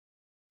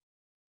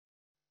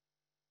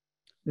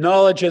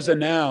Knowledge is a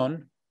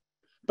noun,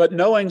 but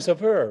knowing's a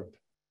verb.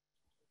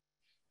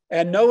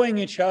 And knowing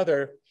each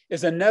other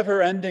is a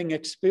never-ending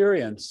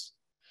experience,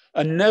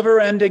 a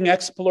never-ending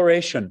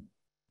exploration.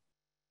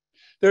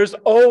 There's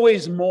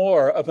always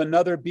more of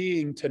another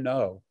being to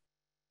know.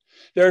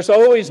 There's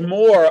always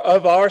more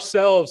of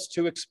ourselves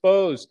to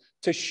expose,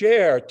 to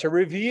share, to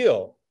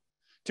reveal,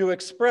 to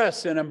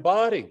express and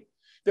embody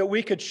that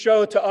we could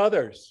show to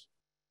others.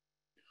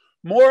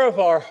 More of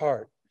our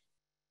heart.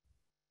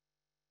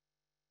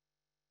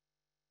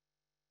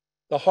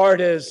 The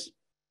heart is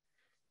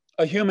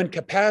a human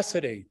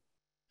capacity,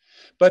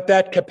 but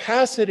that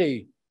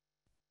capacity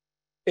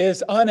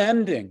is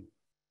unending.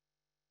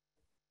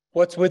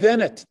 What's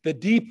within it, the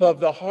deep of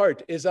the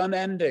heart, is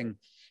unending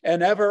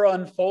and ever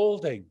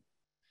unfolding.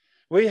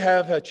 We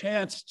have a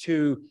chance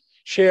to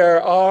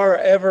share our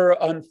ever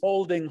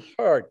unfolding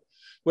heart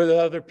with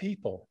other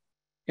people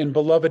in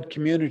beloved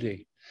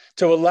community,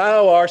 to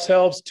allow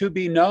ourselves to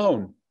be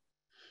known,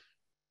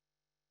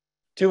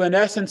 to in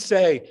essence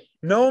say,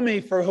 know me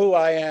for who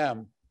I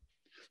am,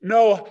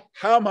 know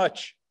how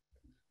much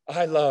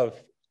I love,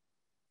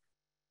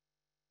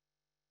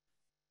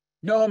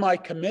 know my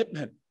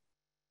commitment,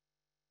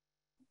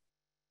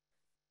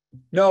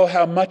 know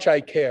how much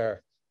I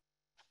care.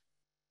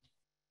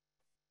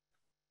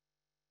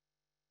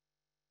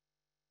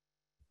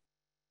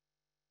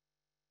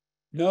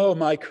 Know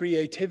my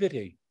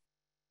creativity.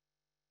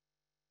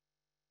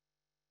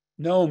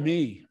 Know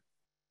me.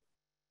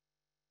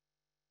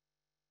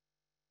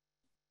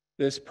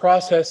 This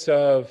process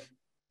of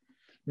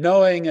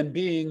knowing and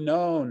being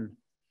known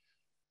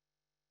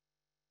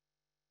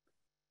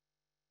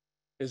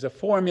is a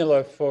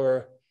formula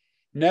for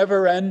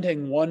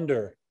never-ending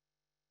wonder.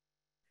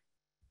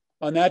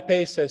 On that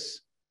basis,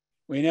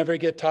 we never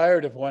get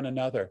tired of one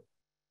another.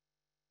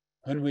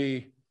 When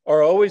we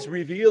are always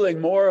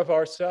revealing more of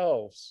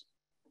ourselves,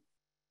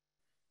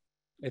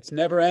 it's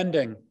never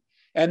ending.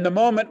 And the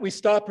moment we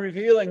stop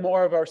revealing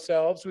more of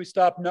ourselves, we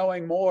stop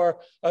knowing more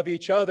of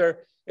each other,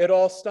 it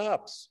all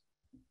stops.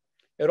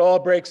 It all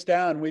breaks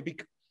down.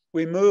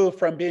 We move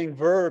from being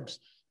verbs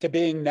to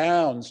being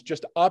nouns,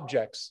 just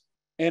objects,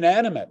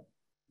 inanimate.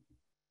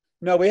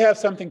 No, we have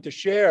something to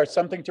share,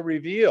 something to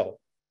reveal,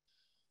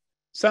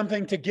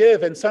 something to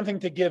give and something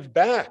to give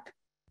back.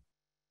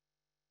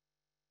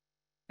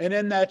 And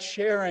in that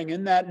sharing,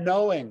 in that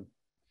knowing,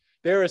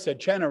 there is a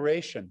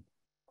generation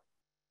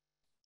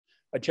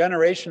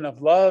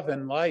of love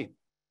and light,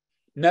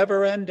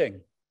 never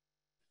ending,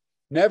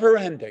 never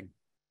ending.